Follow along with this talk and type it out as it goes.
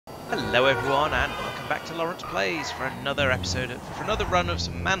Hello everyone, and welcome back to Laurence Plays for another run of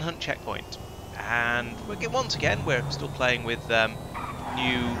some Manhunt Checkpoint. And once again, we're still playing with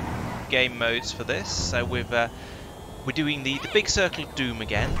new game modes for this. So we're doing the big circle of doom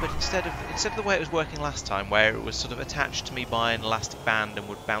again, but instead of the way it was working last time, where it was sort of attached to me by an elastic band and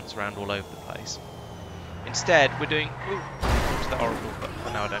would bounce around all over the place. Instead, we're doing to the oracle,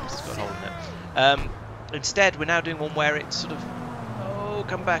 but now I don't, because it's got a hole in it. Instead, we're now doing one where it's sort of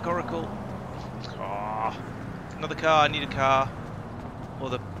come back, Oracle. Oh, another car, I need a car.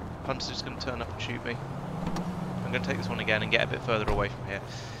 Or the hunter's just going to turn up and shoot me. I'm going to take this one again and get a bit further away from here.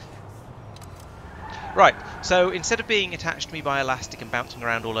 Right, so instead of being attached to me by elastic and bouncing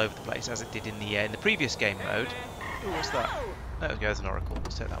around all over the place, as it did in the previous game mode... Ooh, what's that? There we go, there's an Oracle.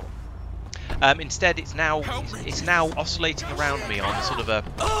 Let's take that one. Instead, it's now oscillating around me on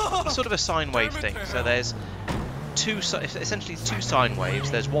sort of a sine wave thing. So there's essentially two sine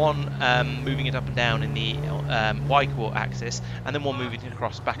waves. There's one moving it up and down in the y-coordinate axis, and then one moving it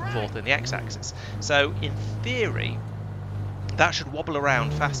across back and forth in the x-axis. So in theory, that should wobble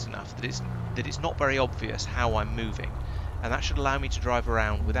around fast enough that it's not very obvious how I'm moving, and that should allow me to drive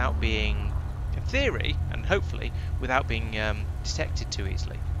around without being, in theory, and hopefully, without being detected too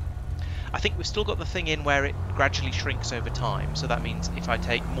easily. I think we've still got the thing in where it gradually shrinks over time, so that means if I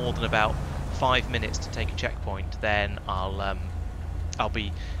take more than about 5 minutes to take a checkpoint, then I'll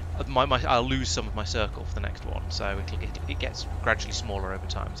lose some of my circle for the next one. So it gets gradually smaller over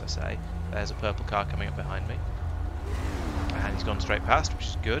time, as I say. There's a purple car coming up behind me, and he's gone straight past, which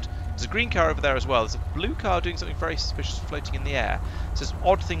is good. There's a green car over there as well. There's a blue car doing something very suspicious, floating in the air. So there's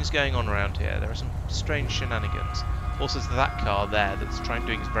odd things going on around here. There are some strange shenanigans. Also, there's that car there that's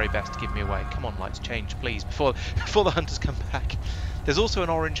doing its very best to give me away. Come on, lights, change, please, before the hunters come back. There's also an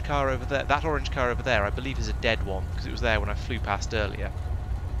orange car over there. That orange car over there, I believe, is a dead one, because it was there when I flew past earlier.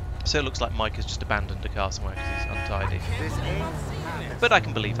 So it looks like Mike has just abandoned a car somewhere because he's untidy. But I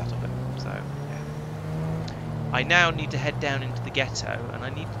can believe that of him, so yeah. I now need to head down into the ghetto, and I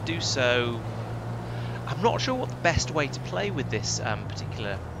need to do so... I'm not sure what the best way to play with this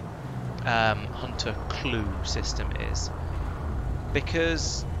particular hunter clue system is,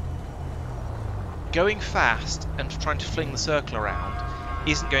 because going fast and trying to fling the circle around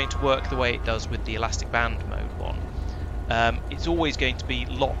isn't going to work the way it does with the elastic band mode one. It's always going to be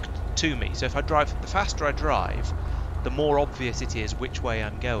locked to me, so if I drive, the faster I drive, the more obvious it is which way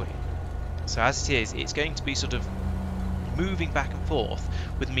I'm going. So as it is, it's going to be sort of moving back and forth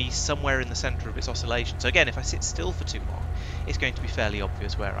with me somewhere in the centre of its oscillation. So again, if I sit still for too long, it's going to be fairly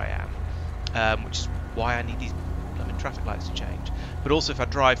obvious where I am, which is why I need these traffic lights to change. But also if I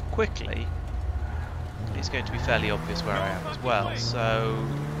drive quickly, it's going to be fairly obvious where I am as well. So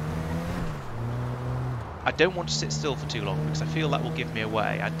I don't want to sit still for too long, because I feel that will give me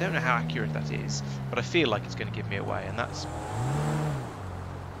away. I don't know how accurate that is, but I feel like it's going to give me away, and that's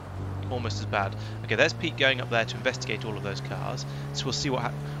almost as bad. Okay, there's Pete going up there to investigate all of those cars, so we'll see what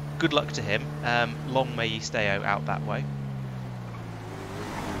happens. Good luck to him. Long may he stay out that way.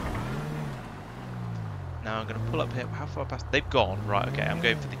 Now I'm going to pull up here. How far past? They've gone. Right, okay, I'm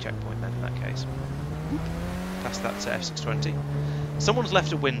going for the checkpoint then in that case. Past that F620. Someone's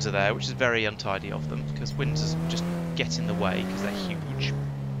left a Windsor there, which is very untidy of them, because Windsors just get in the way because they're huge.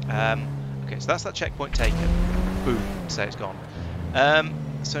 Okay, so that's that checkpoint taken. Boom, so it's gone.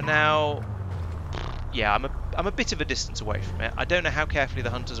 So now, yeah, I'm a bit of a distance away from it. I don't know how carefully the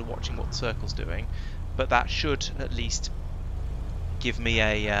hunters are watching what the circle's doing, but that should at least give me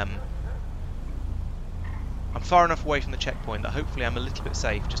a... I'm far enough away from the checkpoint that hopefully I'm a little bit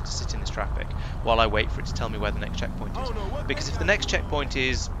safe just to sit in this traffic while I wait for it to tell me where the next checkpoint is. Because if the next checkpoint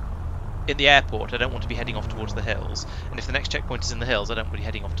is in the airport, I don't want to be heading off towards the hills. And if the next checkpoint is in the hills, I don't want to be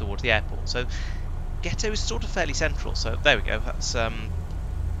heading off towards the airport. So ghetto is sort of fairly central. So there we go. That's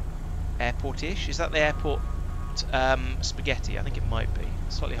airport-ish. Is that the airport spaghetti? I think it might be.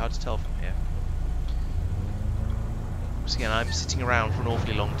 It's slightly hard to tell from here. So again, I'm sitting around for an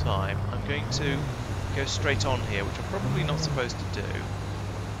awfully long time. I'm going to go straight on here, which I'm probably not supposed to do,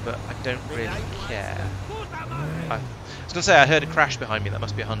 but I don't really care. I was going to say I heard a crash behind me. That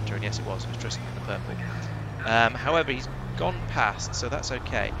must be a hunter, and yes it was. He was dressed in the purple. However, he's gone past, so that's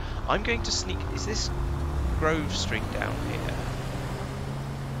okay. I'm going to sneak... Is this Grove Street down here?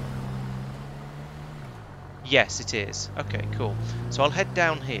 Yes, it is. Okay, cool. So I'll head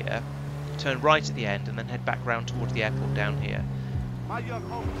down here, turn right at the end, and then head back round towards the airport down here.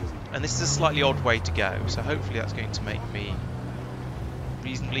 And this is a slightly odd way to go, so hopefully that's going to make me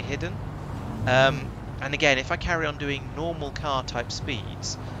reasonably hidden. And again, if I carry on doing normal car type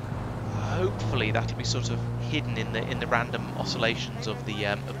speeds, hopefully that'll be sort of hidden in the random oscillations of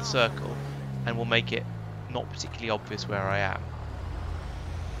the circle, and will make it not particularly obvious where I am.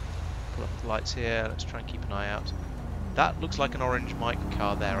 Pull up the lights here. Let's try and keep an eye out. That looks like an orange Mike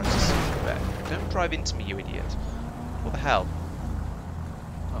car there, I suspect. Don't drive into me, you idiot. What the hell?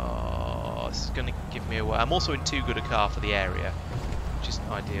 Oh, this is going to give me away. I'm also in too good a car for the area, which isn't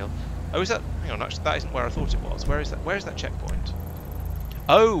ideal. Oh, is that... Hang on, actually, that isn't where I thought it was. Where is that? Where is that checkpoint?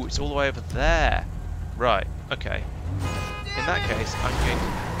 Oh, it's all the way over there. Right, okay. In that case, I'm going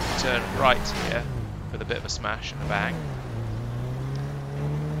to turn right here with a bit of a smash and a bang.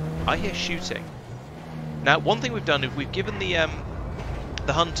 I hear shooting. Now, one thing we've done is we've given the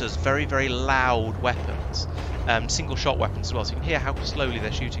hunters very, very loud weapons, single-shot weapons as well, so you can hear how slowly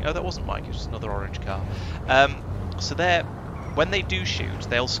they're shooting. Oh, that wasn't Mike; it was just another orange car. So when they do shoot,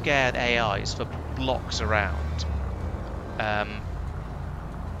 they'll scare the AIs for blocks around,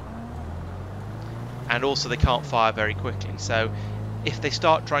 and also they can't fire very quickly. So, if they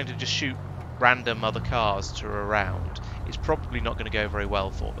start trying to just shoot random other cars to around, it's probably not going to go very well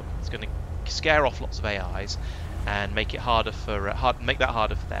for them. It's going to scare off lots of AIs and make it harder for make that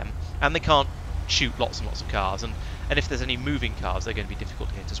harder for them, and they can't shoot lots and lots of cars, and if there's any moving cars, they're going to be difficult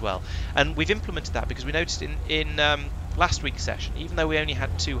to hit as well. And we've implemented that because we noticed in last week's session, even though we only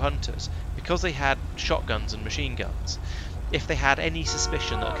had 2 hunters, because they had shotguns and machine guns, if they had any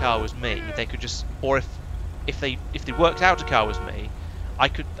suspicion that a car was me, they could just, or if they worked out a car was me,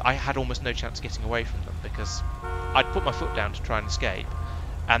 I had almost no chance of getting away from them, because I'd put my foot down to try and escape,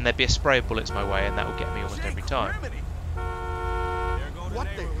 and there'd be a spray of bullets my way, and that would get me almost every time. What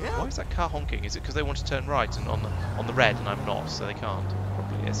the hell? Why is that car honking? Is it because they want to turn right and on the red, and I'm not, so they can't?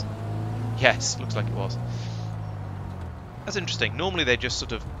 Probably is. Yes, looks like it was. That's interesting. Normally they just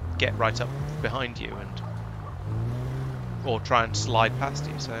sort of get right up behind you or try and slide past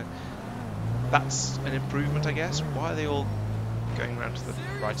you. So that's an improvement, I guess. Why are they all going around to the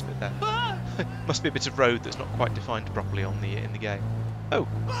right a bit there? Must be a bit of road that's not quite defined properly in the game. Oh,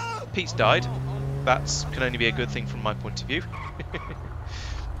 Pete's died. That can only be a good thing from my point of view.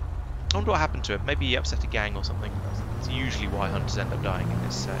 I wonder what happened to him. Maybe he upset a gang or something. That's usually why hunters end up dying in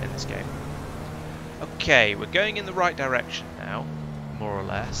this game. Okay, we're going in the right direction now, more or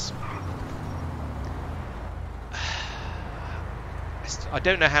less. I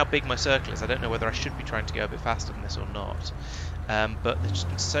don't know how big my circle is. I don't know whether I should be trying to go a bit faster than this or not. But there's just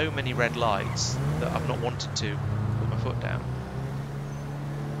been so many red lights that I've not wanted to put my foot down.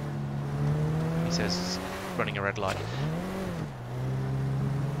 He says it's running a red light.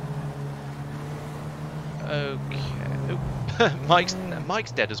 Okay. Oh.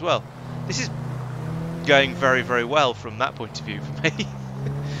 Mike's dead as well. This is going very, very well from that point of view for me.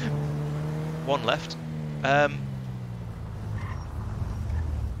 One left.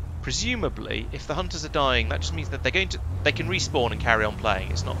 Presumably, if the hunters are dying, that just means that they can respawn and carry on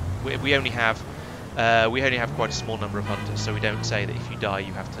playing. It's not. We only have quite a small number of hunters, so we don't say that if you die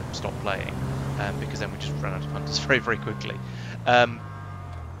you have to stop playing, because then we just run out of hunters very, very quickly.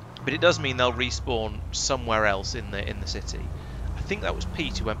 But it does mean they'll respawn somewhere else in the city. I think that was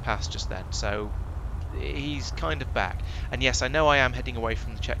Pete who went past just then, so he's kind of back. And yes, I know I am heading away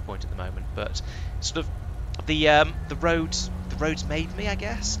from the checkpoint at the moment, but sort of the roads made me, I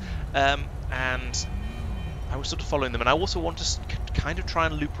guess, and I was sort of following them, and I also want to kind of try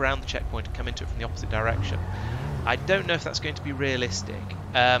and loop around the checkpoint and come into it from the opposite direction. I don't know if that's going to be realistic.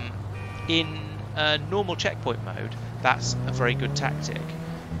 In normal checkpoint mode, that's a very good tactic,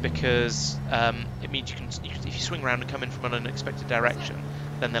 because it means you can, if you swing around and come in from an unexpected direction,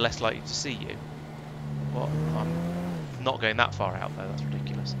 then they're less likely to see you. Well, I'm not going that far out though, that's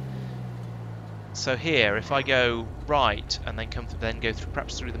ridiculous. So here, if I go right and then go through,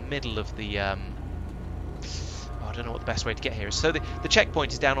 perhaps through the middle of the I don't know what the best way to get here is. So the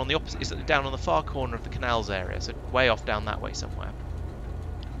checkpoint is down on the opposite, is down on the far corner of the canals area, so way off down that way somewhere.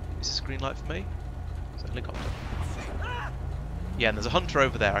 Is this a green light for me? Is that a helicopter? Yeah, and there's a hunter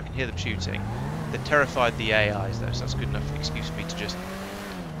over there. I can hear them shooting. They're terrified the AIs though, so that's good enough excuse for me to just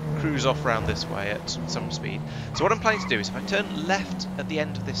cruise off round this way at some speed. So what I'm planning to do is, if I turn left at the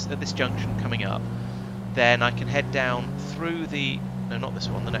end of this junction coming up, then I can head down through the... no, not this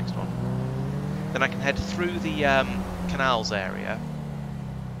one, the next one. Then I can head through the canals area.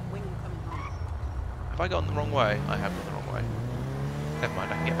 Have I gone the wrong way? I have gone the wrong way. Never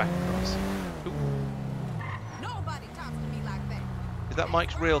mind, I can get back across. Ooh. Nobody talks to me like that. Is that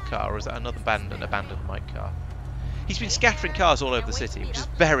Mike's real car, or is that another abandoned Mike car? He's been scattering cars all over the city, which is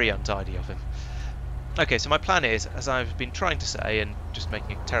very untidy of him. Okay, so my plan is, as I've been trying to say and just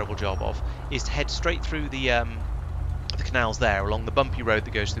making a terrible job of, is to head straight through the canals there, along the bumpy road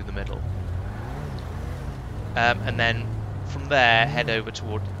that goes through the middle. And then from there, head over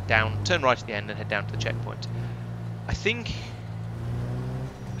toward down, turn right at the end, and head down to the checkpoint. I think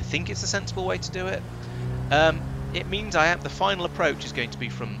it's a sensible way to do it. It means the final approach is going to be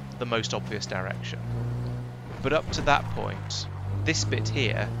from the most obvious direction. But up to that point, this bit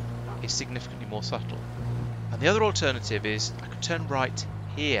here is significantly more subtle. And the other alternative is I could turn right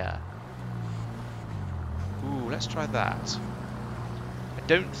here. Ooh, let's try that. I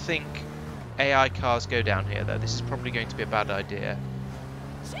don't think AI cars go down here though. This is probably going to be a bad idea.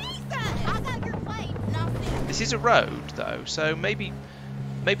 Jesus! I got your plate. Nothing. This is a road though, so maybe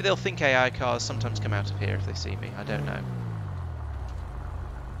they'll think AI cars sometimes come out of here if they see me. I don't know.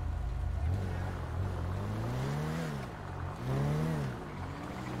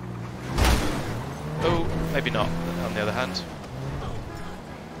 Oh, maybe not, on the other hand.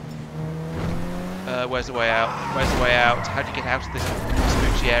 Where's the way out? Where's the way out? How do you get out of this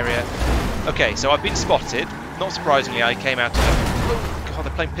spooky area? Okay, so I've been spotted. Not surprisingly, I came out of... Oh, God,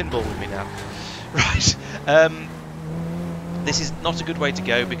 they're playing pinball with me now. Right. This is not a good way to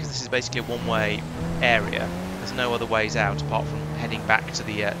go because this is basically a one-way area. There's no other ways out apart from heading back to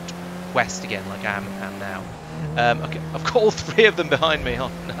the west again like I am now. Okay, I've got all three of them behind me.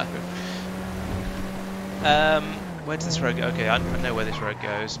 Oh, no. Where does this road go? Okay, I know where this road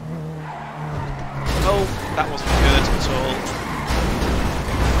goes. Oh, that wasn't good at all.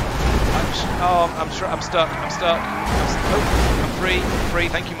 I'm stuck. I'm stuck. Oh, I'm free.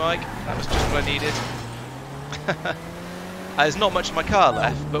 Thank you, Mike. That was just what I needed. There's not much of my car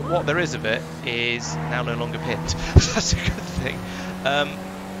left, but what there is of it is now no longer pinned. That's a good thing. I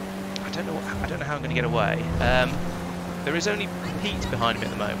don't know how I'm going to get away. There is only Pete behind me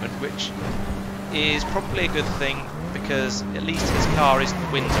at the moment, which is probably a good thing because at least his car isn't the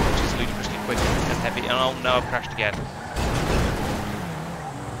Windsor, which is ludicrously quick and heavy. And oh no, I've crashed again.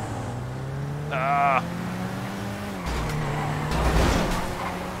 Ah.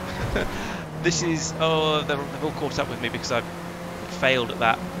 This is... Oh, they've all caught up with me because I've failed at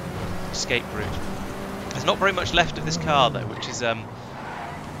that escape route. There's not very much left of this car though, which is a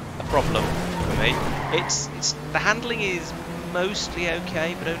problem for me. The handling is mostly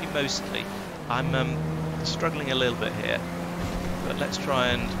okay, but only mostly. I'm struggling a little bit here, but let's try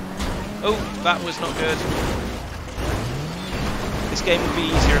and... Oh, that was not good. This game would be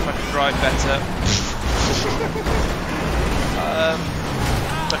easier if I could drive better.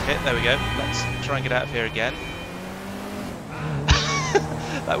 Okay, there we go. Let's try and get out of here again.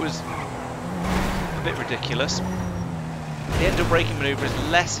 That was a bit ridiculous. The end of braking manoeuvre is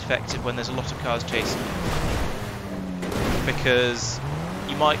less effective when there's a lot of cars chasing you, because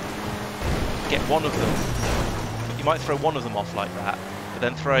you might get one of them, you might throw one of them off like that, but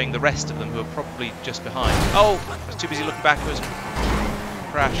then throwing the rest of them who are probably just behind. Oh, I was too busy looking backwards.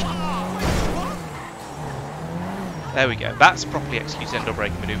 Crashed. There we go. That's properly executed end or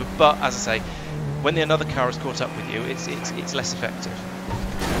braking manoeuvre, but as I say, when another car is caught up with you, it's less effective.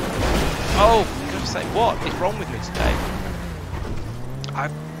 Oh, for goodness sake, what is wrong with me today? I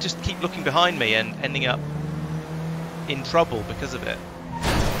just keep looking behind me and ending up in trouble because of it.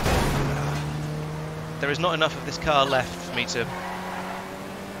 There is not enough of this car left for me to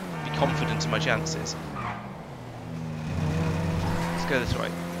be confident in my chances. Let's go this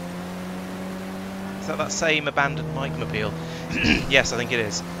way. Is that same abandoned Mike-mobile? Yes, I think it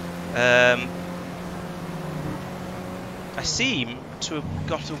is. I seem to have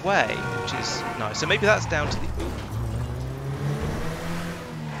got away, which is nice. So maybe that's down to the... Ooh.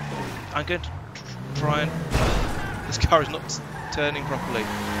 I'm going to try and... This car is not turning properly.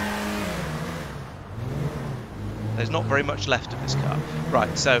 There's not very much left of this car.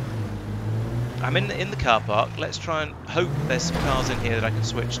 Right, so I'm in the car park. Let's try and hope there's some cars in here that I can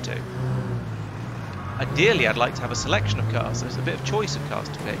switch to. Ideally, I'd like to have a selection of cars. There's a bit of choice of cars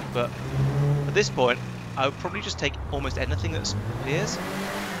to pick, but at this point, I would probably just take almost anything that appears.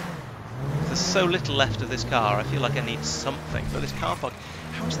 There's so little left of this car, I feel like I need something. But this car park,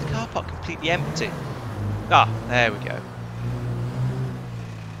 how is the car park completely empty? Ah, there we go.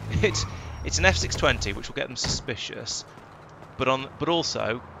 It's an F620, which will get them suspicious, but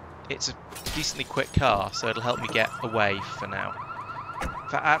also it's a decently quick car, so it'll help me get away for now.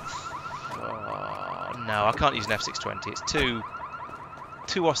 No, I can't use an F620. It's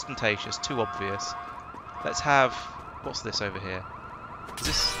too ostentatious, too obvious. Let's have... What's this over here? Is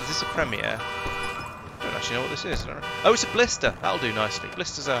this a Premier? I don't actually know what this is. Oh, it's a blister. That'll do nicely.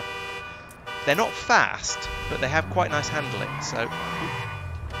 Blisters are... They're not fast, but they have quite nice handling, so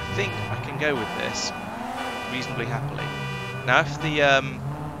I think I can go with this reasonably happily. Now, if the...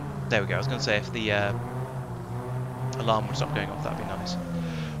 there we go. I was going to say if the alarm would stop going off, that'd be nice.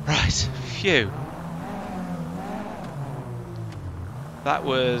 Right, phew. That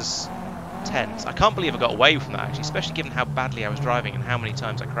was tense. I can't believe I got away from that, actually, especially given how badly I was driving and how many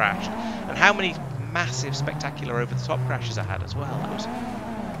times I crashed, and how many massive, spectacular, over-the-top crashes I had as well.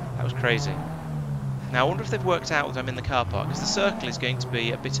 That was crazy. Now, I wonder if they've worked out that I'm in the car park, because the circle is going to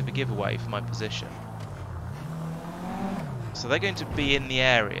be a bit of a giveaway for my position. So they're going to be in the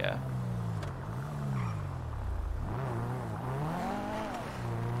area.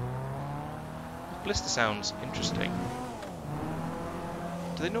 Blister sounds interesting.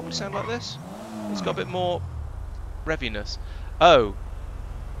 Do they normally sound like this? It's got a bit more reviness. Oh.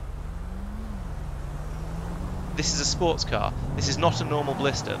 This is a sports car. This is not a normal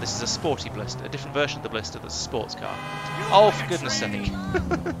blister. This is a sporty blister. A different version of the blister that's a sports car. Oh, for goodness sake.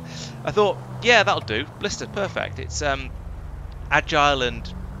 I thought, yeah, that'll do. Blister, perfect. It's agile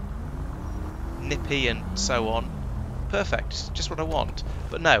and nippy and so on. Perfect. Just what I want.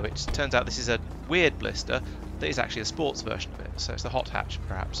 But no, it turns out this is a weird blister that is actually a sports version of it. So it's the hot hatch,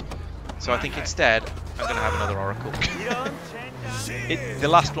 perhaps. So I think instead, I'm going to have another Oracle. The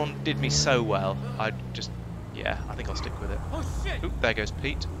last one did me so well. Yeah, I think I'll stick with it. Oop, there goes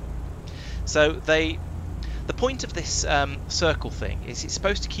Pete. So the point of this circle thing is it's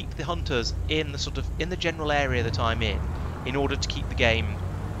supposed to keep the hunters in the general area that I'm in order to keep the game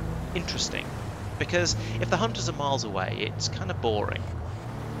interesting. Because if the hunters are miles away, it's kind of boring.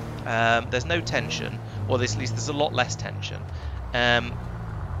 There's no tension, or at least there's a lot less tension, and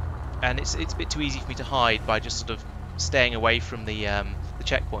it's a bit too easy for me to hide by just sort of staying away from the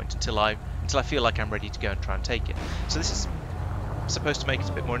checkpoint until I feel like I'm ready to go and try and take it. So this is supposed to make it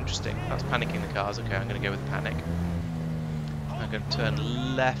a bit more interesting. That's panicking the cars. Okay, I'm going to go with panic. I'm going to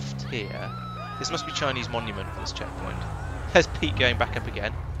turn left here. This must be Chinese monument for this checkpoint. There's Pete going back up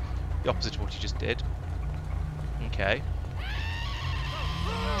again. The opposite of what he just did. Okay.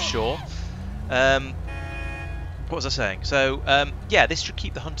 Sure. What was I saying? So, yeah, this should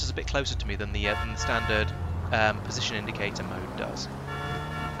keep the hunters a bit closer to me than the standard position indicator mode does.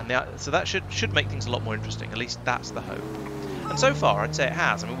 And so that should make things a lot more interesting. At least that's the hope. And so far, I'd say it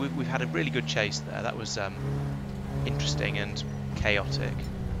has. I mean, we've had a really good chase there. That was interesting and chaotic.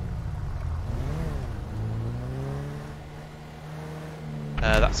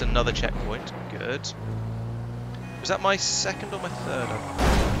 That's another checkpoint. Good. Was that my second or my third?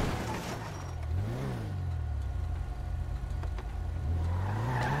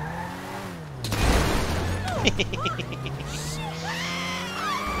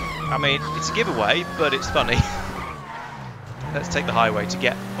 I mean, it's a giveaway, but it's funny. Let's take the highway to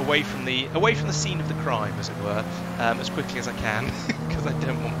get away from the scene of the crime, as it were, as quickly as I can, because I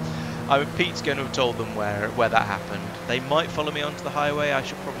don't want. Pete's going to have told them where that happened. They might follow me onto the highway. I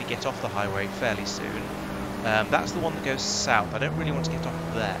should probably get off the highway fairly soon. That's the one that goes south. I don't really want to get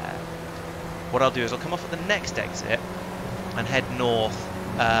off there. What I'll do is I'll come off at the next exit and head north.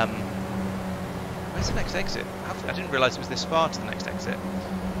 Where's the next exit? I didn't realise it was this far to the next exit.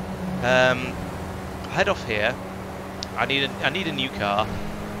 I'll head off here. I need a new car.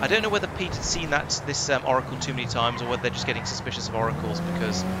 I don't know whether Pete had seen this Oracle too many times, or whether they're just getting suspicious of Oracles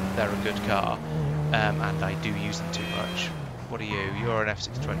because they're a good car, and I do use them too much. What are you? You're an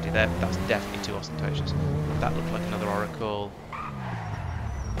F620. That's definitely too ostentatious. That looked like another Oracle.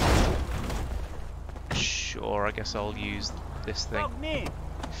 Sure, I guess I'll use this thing.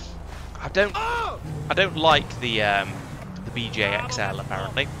 I don't like the BJ XL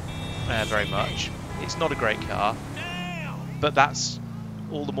apparently very much. It's not a great car, but that's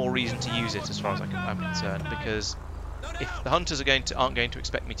all the more reason to use it as far as I'm concerned, because if the hunters aren't going to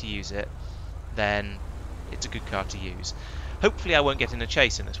expect me to use it, then it's a good car to use. Hopefully I won't get in a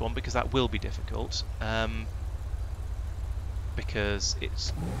chase in this one, because that will be difficult, because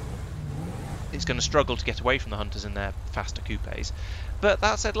it's going to struggle to get away from the hunters in their faster coupes. But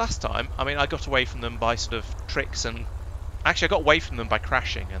that said, last time, I mean, I got away from them by sort of tricks, and actually I got away from them by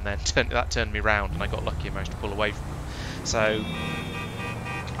crashing, and then that turned me round and I got lucky and managed to pull away from them. So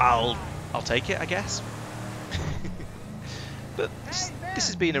I'll take it, I guess. But this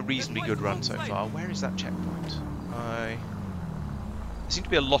has been a reasonably good run so far. Where is that checkpoint? There seem to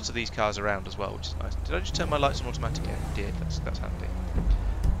be a lot of these cars around as well, which is nice. Did I just turn my lights on automatic? Yeah, I did. That's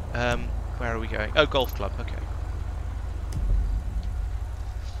handy. Where are we going? Oh, golf club. Okay.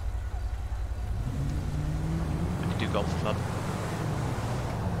 I can do golf club.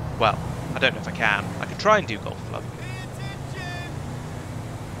 Well, I don't know if I can. I can try and do golf club.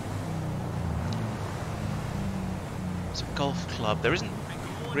 So golf club. There isn't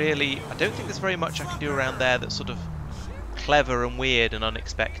really. I don't think there's very much I can do around there that's sort of clever and weird and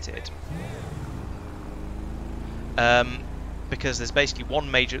unexpected. because there's basically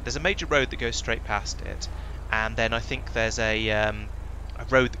there's a major road that goes straight past it, and then I think there's a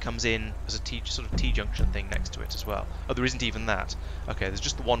road that comes in as a sort of T-junction thing next to it as well. Oh, there isn't even that. Okay, there's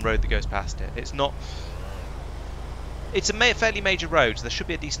just the one road that goes past it. It's not... It's a fairly major road, so there should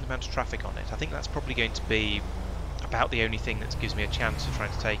be a decent amount of traffic on it. I think that's probably going to be about the only thing that gives me a chance of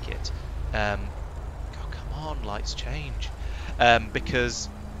trying to take it. Oh, come on, lights change. Because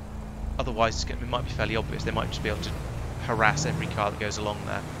otherwise it might be fairly obvious. They might just be able to harass every car that goes along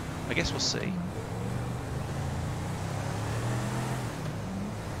there. I guess we'll see.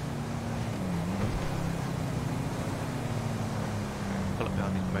 Pull up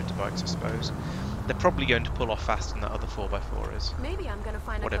behind these motorbikes, I suppose. They're probably going to pull off faster than that other 4x4 is. Maybe I'm gonna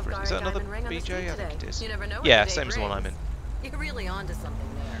find Whatever a it is. Is that another ring on the street BJ? I think today. it is. You never know Yeah, what the same day as the one I'm in. brings. You're really onto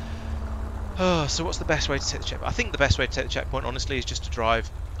something there. Oh, so what's the best way to take the checkpoint? I think the best way to take the checkpoint, honestly, is just to drive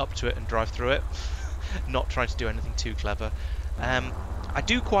up to it and drive through it. Not trying to do anything too clever. I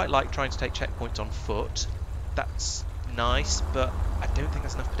do quite like trying to take checkpoints on foot. That's nice, but I don't think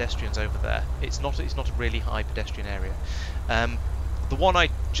there's enough pedestrians over there. It's not a really high pedestrian area. The one I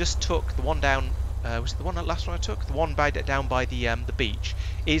just took, the one down, was it the last one I took? The one down by the beach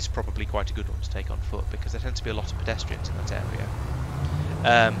is probably quite a good one to take on foot because there tends to be a lot of pedestrians in that area.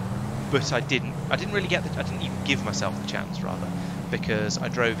 But I didn't really I didn't even give myself the chance, rather, because I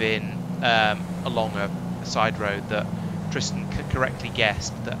drove in along a side road that Tristan correctly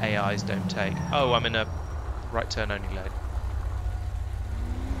guessed that AIs don't take. Oh, I'm in a right turn only lane.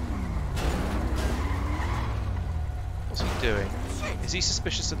 What's he doing? Is he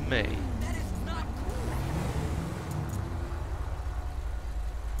suspicious of me?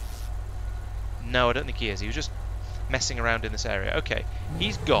 No, I don't think he is. He was just messing around in this area. Okay,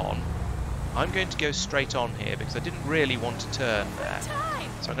 he's gone. I'm going to go straight on here because I didn't really want to turn there.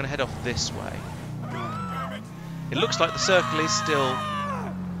 So I'm going to head off this way. It looks like the circle is still...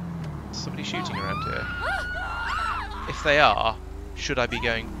 Somebody shooting around here. If they are, should I be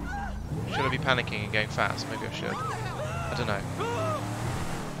panicking and going fast? Maybe I should. I don't know.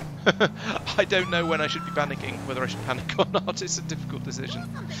 I don't know when I should be panicking, whether I should panic or not. It's a difficult decision.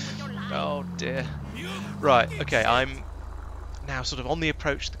 Oh dear. Right, okay, I'm now sort of on the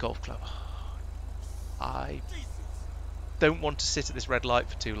approach to the golf club. I don't want to sit at this red light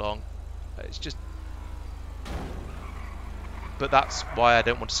for too long. It's just... But that's why I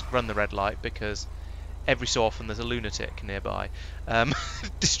don't want to run the red light, because every so often there's a lunatic nearby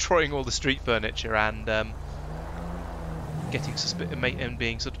destroying all the street furniture and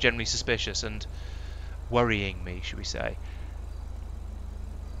being sort of generally suspicious and worrying me, should we say.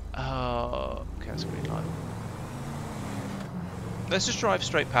 Oh, okay, that's a green light. Let's just drive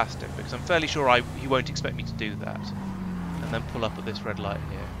straight past him, because I'm fairly sure he won't expect me to do that. And then pull up at this red light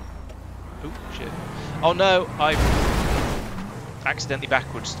here. Oh, shit. Oh no, I accidentally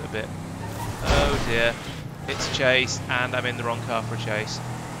backwards a bit. Oh dear. It's a chase, and I'm in the wrong car for a chase.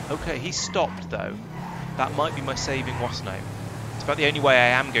 Okay, he's stopped though. That might be my saving what's name. It's about the only way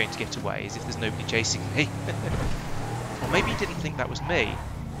I am going to get away is if there's nobody chasing me. Or maybe he didn't think that was me.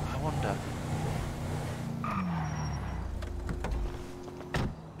 I wonder.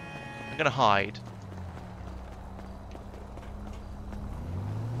 I'm going to hide.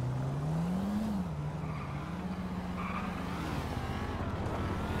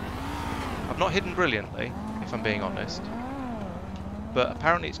 I've not hidden brilliantly, if I'm being honest. But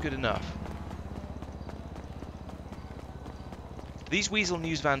apparently it's good enough. Do these Weasel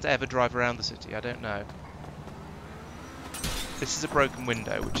News vans ever drive around the city? I don't know. This is a broken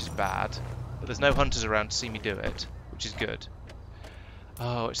window, which is bad. But there's no hunters around to see me do it, which is good.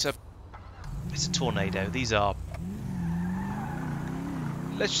 Oh, it's a tornado. These are...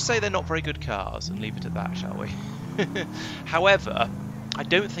 Let's just say they're not very good cars and leave it at that, shall we? However, I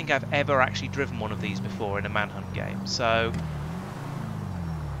don't think I've ever actually driven one of these before in a Manhunt game, so...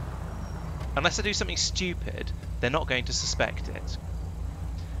 Unless I do something stupid, they're not going to suspect it.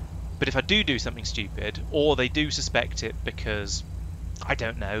 But if I do something stupid, or they do suspect it because, I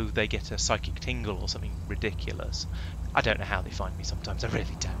don't know, they get a psychic tingle or something ridiculous. I don't know how they find me sometimes, I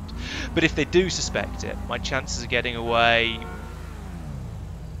really don't. But if they do suspect it, my chances of getting away...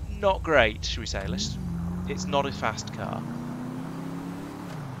 not great, should we say. It's not a fast car.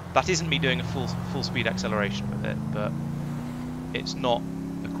 That isn't me doing a full speed acceleration with it, but it's not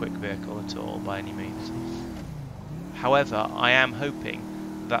a quick vehicle at all by any means. However, I am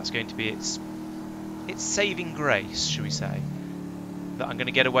hoping that's going to be its saving grace, should we say, that I'm going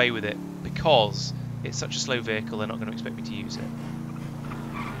to get away with it because it's such a slow vehicle. They're not going to expect me to use it.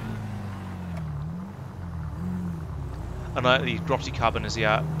 unlike the grotty carbonaras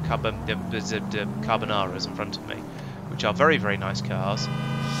in front of me, which are very, very nice cars,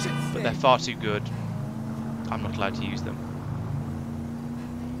 but they're far too good. I'm not allowed to use them.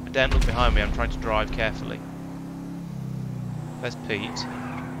 I daren't look behind me, I'm trying to drive carefully. There's Pete.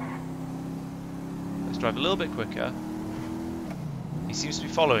 Let's drive a little bit quicker. He seems to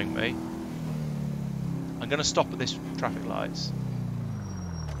be following me. I'm going to stop at this traffic lights.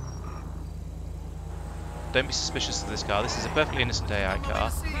 Don't be suspicious of this car. This is a perfectly innocent AI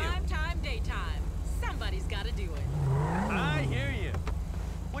car. Prime time, daytime. Somebody's got to do it. I hear you.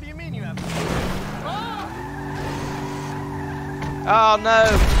 What do you mean you have? Oh no!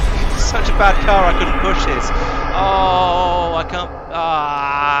 It's such a bad car, I couldn't push it. Oh, I can't.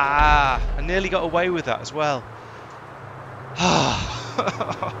 Ah! I nearly got away with that as well.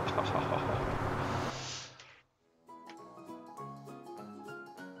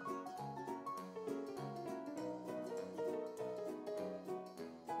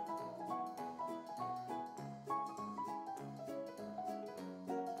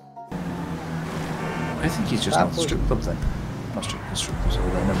 I think he's just not strip club then. Not strip club, sorry,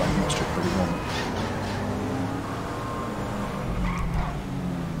 never mind, not strip club anymore.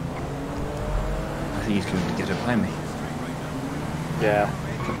 I think he's going to get up behind me. Yeah.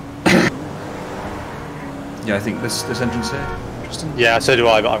 Yeah, I think this entrance here, Tristan? Yeah, so do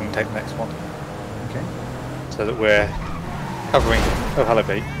I, but I'm going to take the next one. Okay. So that we're covering... Oh, hello,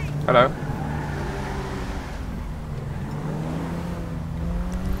 Pete. Hello.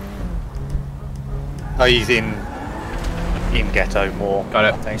 Oh, he's in ghetto more. Got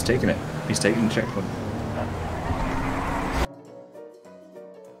it. I think. He's taking it. He's taking the checkpoint.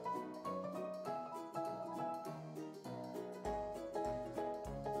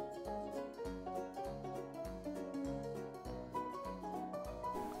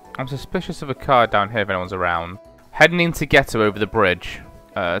 I'm suspicious of a car down here if anyone's around. Heading into Ghetto over the bridge.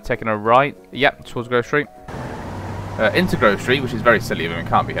 Taking a right. Yep, towards Grove Street. Into Grove Street, which is very silly of him. It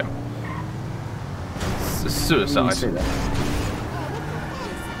can't be him. It's a suicide. Thank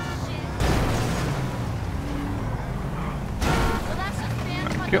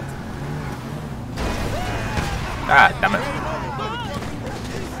you. Ah, damn it.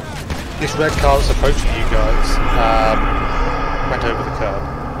 This red car that's approaching you guys went over the curb.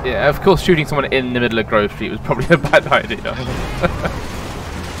 Yeah, of course shooting someone in the middle of Grove Street was probably a bad idea.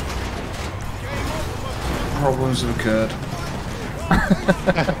 Problems have occurred.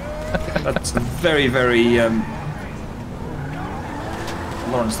 That's a very, very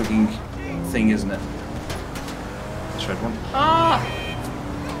Laurence looking thing, isn't it? This red one. Ah!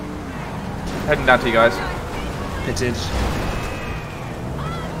 Heading down to you guys. Pitted.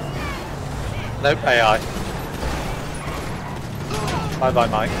 Nope, AI. Bye bye,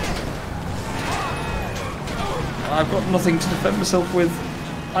 Mike. I've got nothing to defend myself with.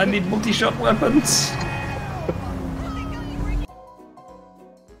 I need multi-shot weapons.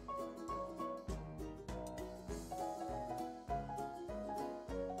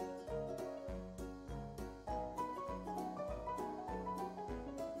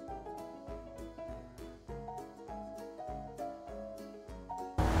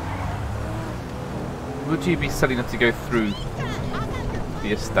 Would you be silly enough to go through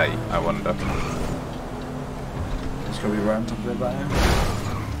the estate, I wonder? It's got to be right on top of it by now.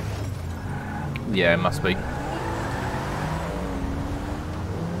 Yeah, it must be.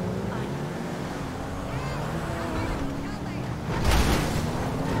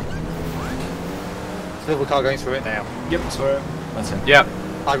 There's a little car going through it now. Yep, that's where that's it. Yep.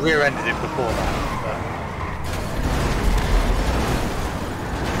 I rear-ended it before that.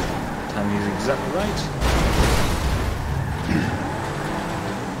 Timing is exactly right.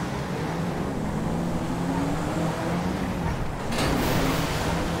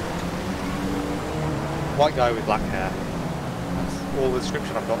 White guy with black hair. That's all the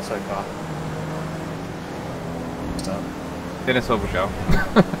description I've got so far. Start. In a silver shell.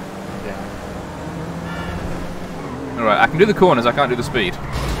 Yeah. Alright, I can do the corners, I can't do the speed. He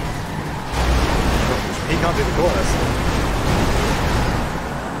can't do the corners.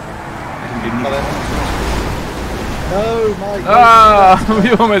 I can do No, Mike. Ah!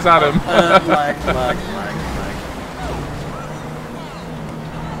 We almost had him. lag.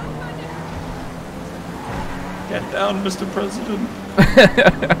 Get down, Mr. President.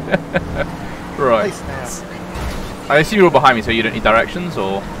 Right. Nice now. I assume you're all behind me, so you don't need directions,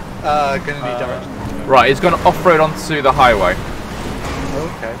 or? Gonna need directions. Right, it's going to off-road onto the highway.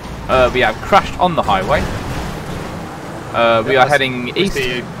 Okay. We have crashed on the highway. We are heading east.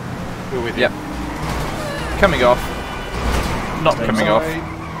 See you. We're with you. Yep. Coming off. Not coming off.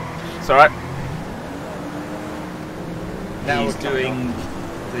 It's alright. Now he's we're doing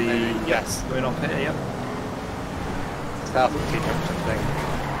the yes. going up here. Yep. South of T junction thing.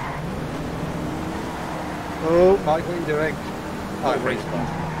 Oh, Mike, what are you doing? Oh, right.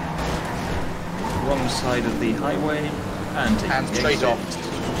 Wrong side of the highway and straight off.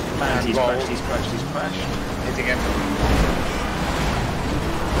 And he's roll. crashed. He's crashed. He's crashed. Hitting him.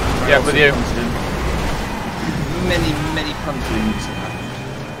 Yeah, with you. Many punchings have happened.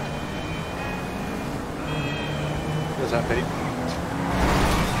 What's that, Pete?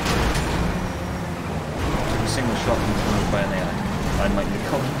 Took a single shot from the road by an AI. I might need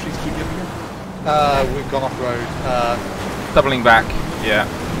concentrate to keep you up here. We've gone off road. Doubling back. Yeah.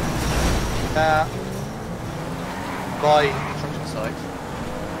 By construction site.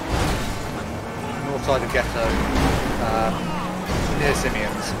 North side of Ghetto. Near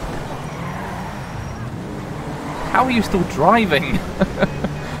Simeon's. How are you still driving?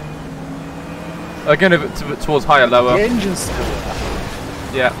 Again, towards higher, lower. The engine's still there.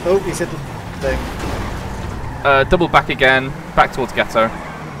 Yeah. Oh, he's hit the thing. Double back again. Back towards Ghetto.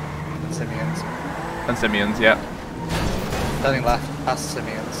 Simeon's. And Simeon's, yeah. Turning left, past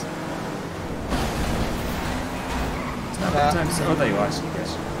Simeon's. Oh, there you are, I see,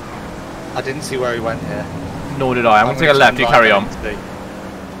 yes. I didn't see where he went here. Nor did I. I'm going to take a left, you carry on.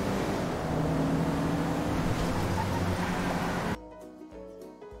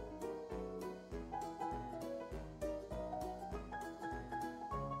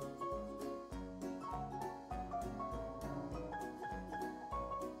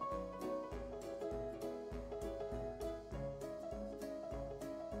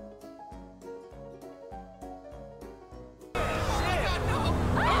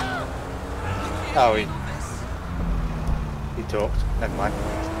 Oh, he talked. Never mind.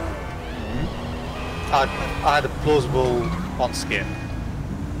 I had a plausible on skin,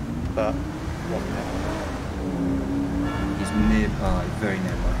 but wasn't it? He's nearby, very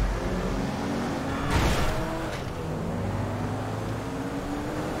nearby.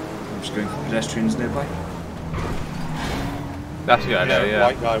 I'm just going for pedestrians nearby. That's a good idea, yeah.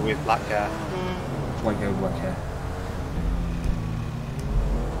 White guy with black hair. White guy with black hair.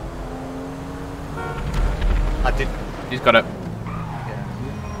 I did. He's got it. Yeah.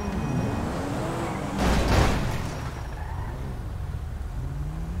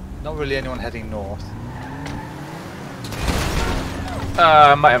 Not really anyone heading north.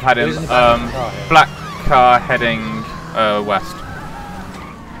 Might have had him. There isn't a car here. Black car heading west.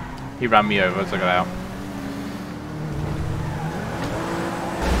 He ran me over, so I got out.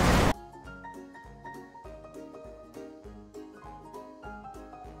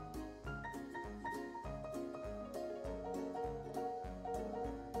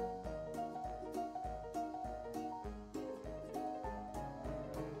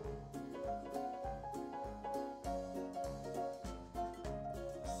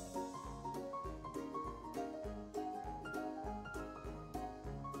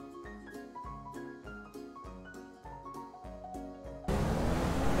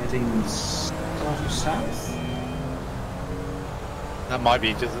 Heading south? That might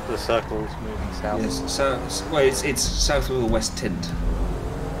be just that the circle's moving south. Yes, so well, it's south with a west tint.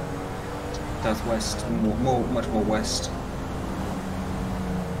 Southwest, much more west.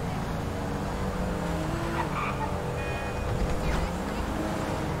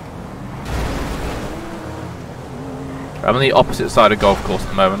 I'm on the opposite side of golf course at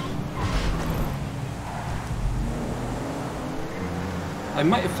the moment. I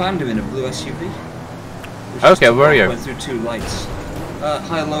might have found him in a blue SUV. Okay, where are you? Went through two lights.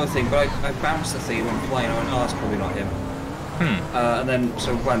 High lower thing, but I bounced the thing, it went flying, I went, oh, that's probably not him. And then,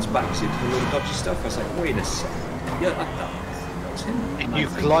 so glanced back to a little dodgy stuff, I was like, wait a second. Yeah, that was him. If you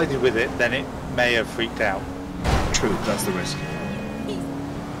collided with it, then it may have freaked out. True, that's the risk.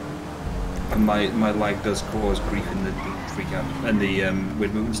 And my lag does cause grief in the freak out, and the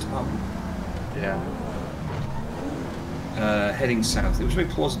weird movements department. Yeah. Heading south, it was very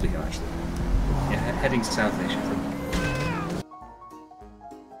plausibly here actually. Yeah, heading south-ish, I think.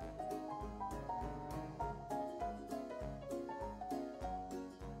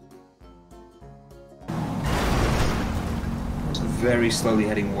 So very slowly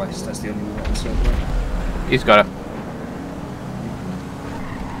heading west, that's the only one on the circle. He's got it.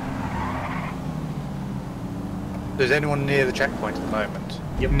 Is anyone near the checkpoint at the moment?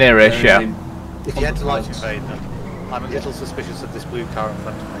 Yep. Nearish, yeah. If you had to light invade them, I'm a little suspicious of this blue car in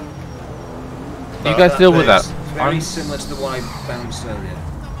front of me. You guys deal with that. Very similar to the one I bounced earlier.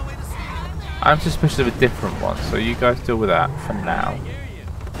 I'm suspicious of a different one, so you guys deal with that for now.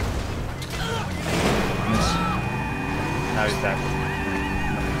 Now he's dead.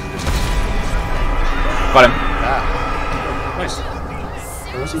 Got him. Ah.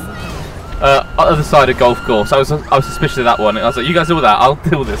 was he? Other side of golf course. I was suspicious of that one. I was like, you guys deal with that. I'll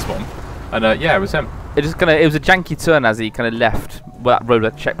deal with this one. And yeah, it was him. It was a janky turn as he kind of left where that road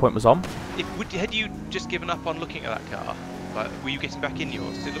that checkpoint was on. Had you just given up on looking at that car? Like, were you getting back in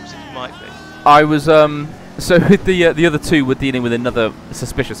yours? It looks like you might be. I was so the other two were dealing with another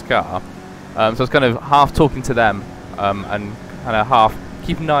suspicious car. So I was kind of half talking to them and kind of half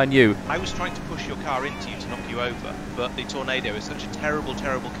keeping an eye on you. I was trying to push your car into you to knock you over, but the Tornado is such a terrible,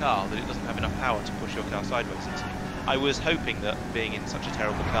 terrible car that it doesn't have enough power to push your car sideways into you. I was hoping that being in such a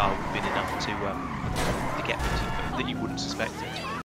terrible car would have been enough to get me to, that you wouldn't suspect it.